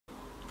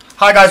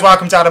Hi guys,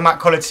 welcome to Adam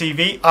McKola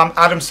TV. I'm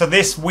Adam. So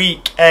this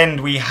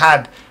weekend we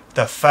had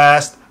the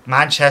first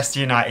Manchester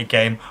United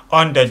game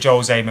under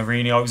Jose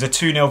Mourinho. It was a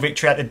 2-0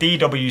 victory at the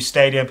DW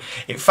Stadium.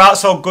 It felt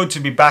so good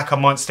to be back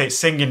amongst it,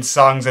 singing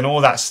songs and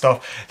all that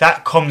stuff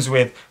that comes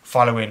with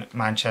following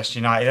Manchester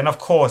United. And of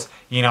course,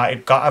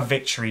 United got a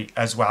victory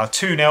as well.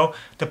 2-0.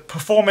 The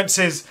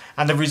performances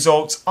and the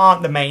results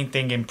aren't the main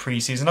thing in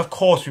pre-season. Of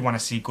course, we want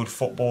to see good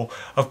football.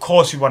 Of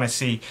course, we want to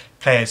see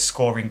players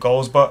scoring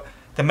goals. But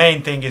the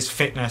main thing is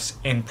fitness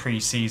in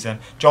pre-season.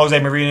 Jose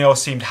Mourinho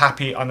seemed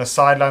happy on the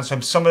sidelines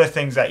from some of the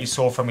things that he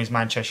saw from his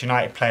Manchester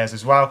United players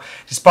as well,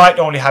 despite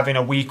only having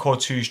a week or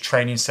two's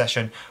training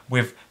session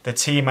with the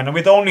team. And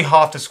with only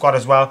half the squad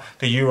as well,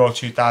 the Euro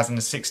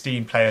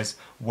 2016 players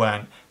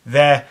weren't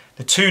there.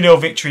 The 2-0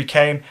 victory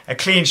came, a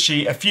clean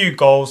sheet, a few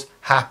goals,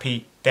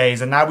 happy days.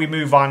 And now we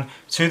move on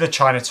to the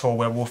China tour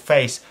where we'll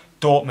face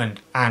Dortmund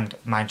and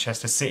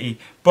Manchester City.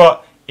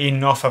 But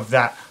enough of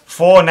that.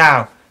 For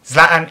now,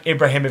 Zlatan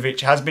Ibrahimovic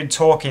has been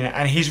talking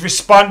and he's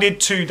responded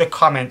to the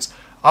comments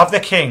of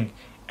the king,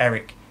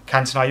 Eric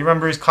Cantona. You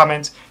remember his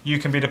comments? You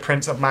can be the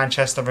Prince of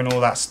Manchester and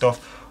all that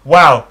stuff.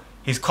 Well,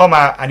 he's come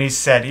out and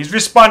he's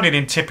responded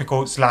in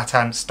typical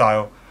Zlatan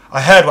style.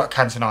 I heard what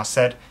Cantona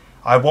said.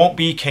 I won't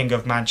be king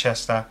of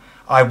Manchester.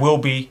 I will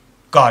be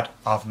God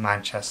of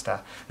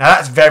Manchester. Now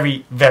that's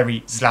very,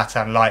 very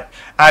Zlatan-like.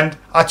 And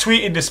I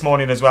tweeted this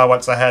morning as well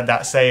once I heard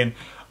that saying,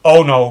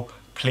 oh no,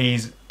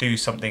 please do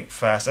something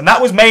first. And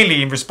that was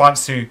mainly in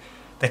response to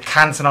the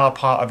Cantona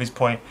part of his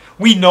point.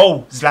 We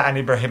know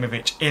Zlatan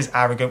Ibrahimovic is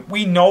arrogant.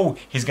 We know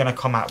he's going to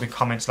come out with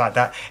comments like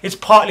that. It's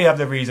partly of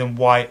the reason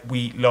why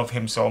we love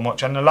him so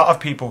much. And a lot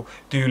of people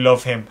do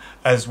love him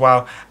as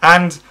well.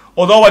 And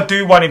although I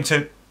do want him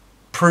to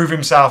prove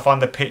himself on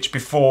the pitch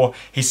before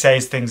he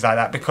says things like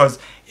that, because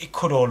it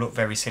could all look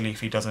very silly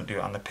if he doesn't do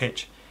it on the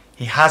pitch.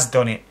 He has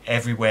done it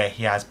everywhere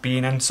he has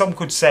been, and some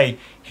could say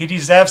he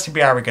deserves to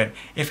be arrogant.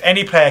 If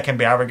any player can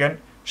be arrogant,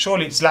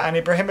 surely it's Zlatan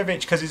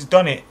Ibrahimovic, because he's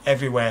done it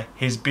everywhere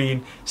he's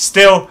been.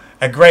 Still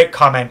a great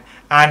comment.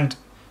 And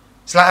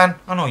Zlatan,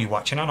 I know you're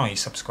watching, I know you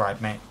subscribe,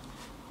 mate.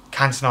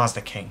 Cantona's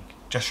the king,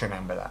 just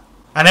remember that.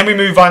 And then we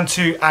move on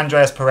to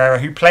Andreas Pereira,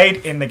 who played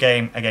in the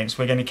game against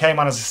Wigan. He came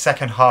on as a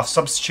second half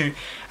substitute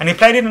and he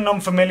played in an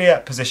unfamiliar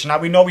position. Now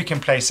we know we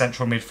can play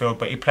central midfield,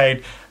 but he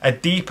played a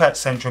deeper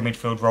central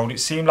midfield role. It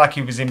seemed like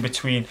he was in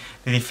between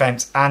the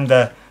defence and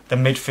the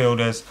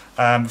midfielders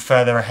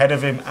further ahead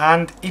of him,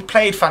 and he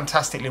played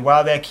fantastically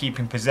well there,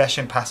 keeping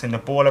possession, passing the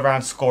ball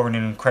around, scoring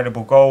an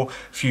incredible goal,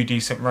 a few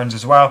decent runs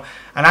as well.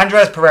 And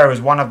Andreas Pereira is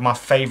one of my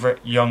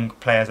favourite young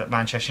players at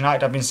Manchester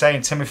United. I've been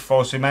saying Timothy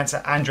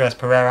Fosu-Mensah, Andreas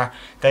Pereira,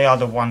 they are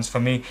the ones for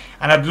me.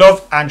 And I'd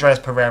love Andreas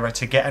Pereira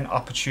to get an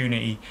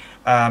opportunity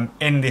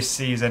in this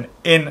season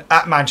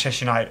at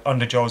Manchester United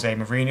under Jose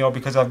Mourinho,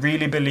 because I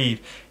really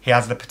believe he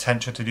has the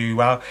potential to do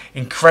well.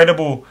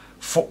 Incredible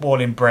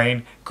footballing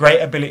brain,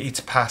 great ability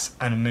to pass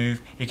and move.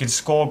 He can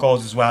score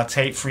goals as well,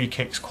 take free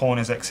kicks,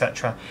 corners,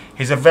 etc.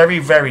 He's a very,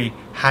 very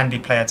handy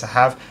player to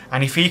have,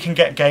 and if he can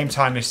get game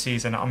time this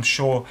season, I'm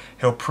sure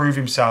he'll prove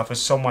himself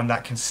as someone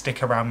that can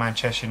stick around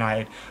Manchester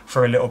United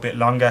for a little bit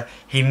longer.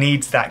 He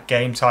needs that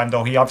game time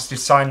though. He obviously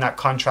signed that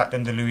contract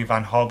under Louis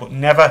van Gaal, but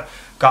never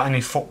got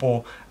any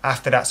football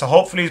after that. So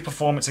hopefully his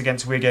performance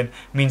against Wigan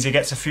means he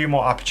gets a few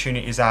more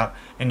opportunities out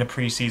in the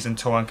pre-season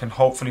tour and can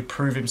hopefully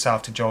prove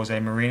himself to Jose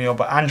Mourinho.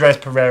 But Andreas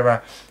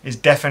Pereira is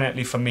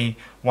definitely for me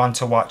one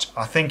to watch.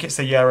 I think it's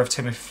the year of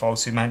Timothy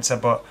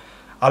Fosu-Mensah, but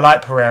I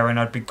like Pereira and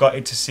I'd be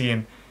gutted to see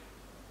him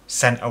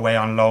sent away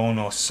on loan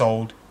or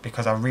sold,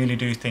 because I really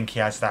do think he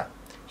has that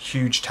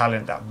huge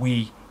talent that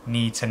we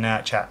need to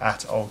nurture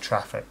at Old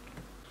Trafford.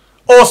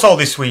 Also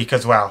this week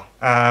as well,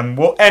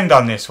 we'll end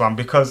on this one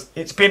because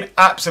it's been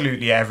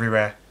absolutely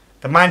everywhere.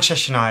 The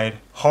Manchester United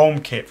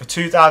home kit for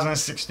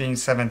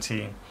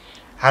 2016-17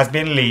 has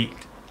been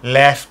leaked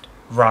left,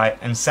 right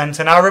and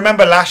centre. Now I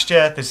remember last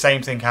year the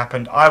same thing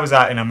happened. I was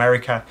out in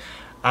America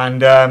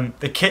and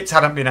the kits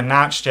hadn't been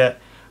announced yet,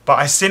 but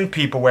I seen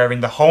people wearing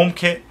the home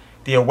kit,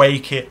 the away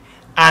kit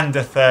and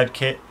the third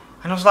kit,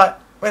 and I was like,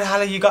 where the hell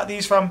have you got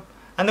these from?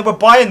 And they were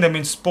buying them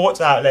in sports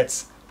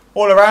outlets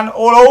all around,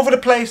 all over the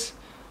place.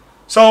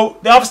 So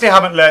they obviously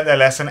haven't learnt their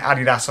lesson,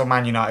 Adidas or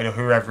Man United or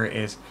whoever it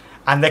is.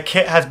 And the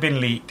kit has been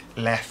leaked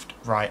left,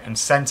 right and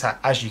centre,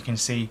 as you can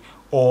see,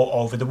 all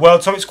over the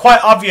world. So it's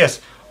quite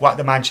obvious what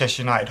the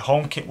Manchester United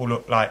home kit will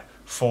look like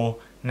for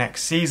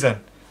next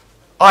season.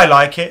 I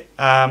like it.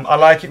 I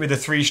like it with the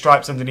 3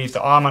 stripes underneath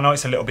the arm. I know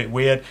it's a little bit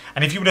weird.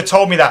 And if you would have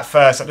told me that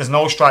first, that there's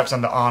no stripes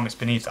on the arm, it's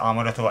beneath the arm,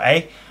 I would have thought,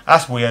 hey,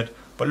 that's weird.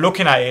 But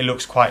looking at it, it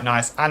looks quite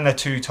nice. And the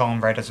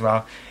 2-tone red as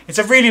well. It's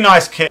a really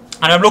nice kit.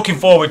 And I'm looking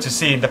forward to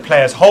seeing the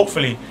players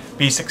hopefully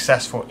be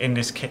successful in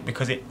this kit,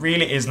 because it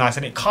really is nice.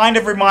 And it kind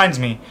of reminds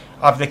me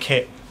of the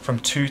kit from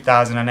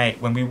 2008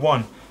 when we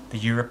won the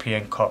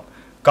European Cup.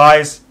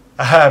 Guys,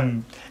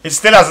 it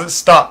still hasn't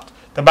stopped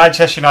the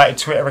Manchester United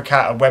Twitter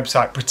account and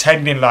website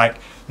pretending like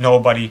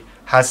nobody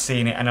has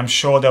seen it. And I'm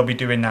sure they'll be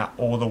doing that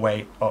all the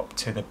way up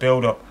to the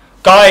build-up.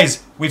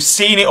 Guys, we've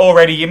seen it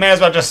already. You may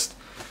as well just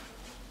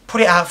put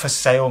it out for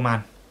sale,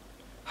 man.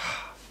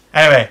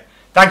 Anyway,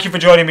 thank you for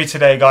joining me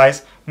today,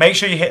 guys. Make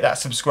sure you hit that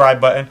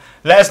subscribe button.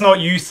 Let us know what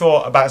you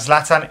thought about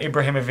Zlatan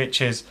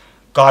Ibrahimovic's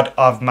God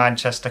of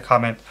Manchester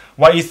comment.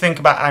 What you think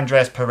about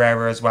Andreas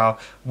Pereira as well.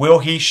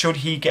 Should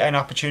he get an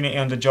opportunity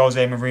under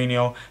Jose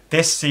Mourinho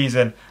this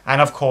season?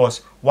 And of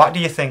course, what do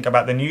you think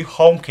about the new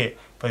home kit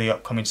for the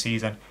upcoming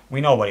season?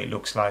 We know what it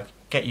looks like.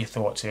 Get your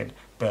thoughts in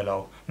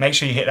below. Make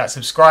sure you hit that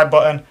subscribe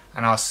button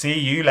and I'll see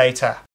you later.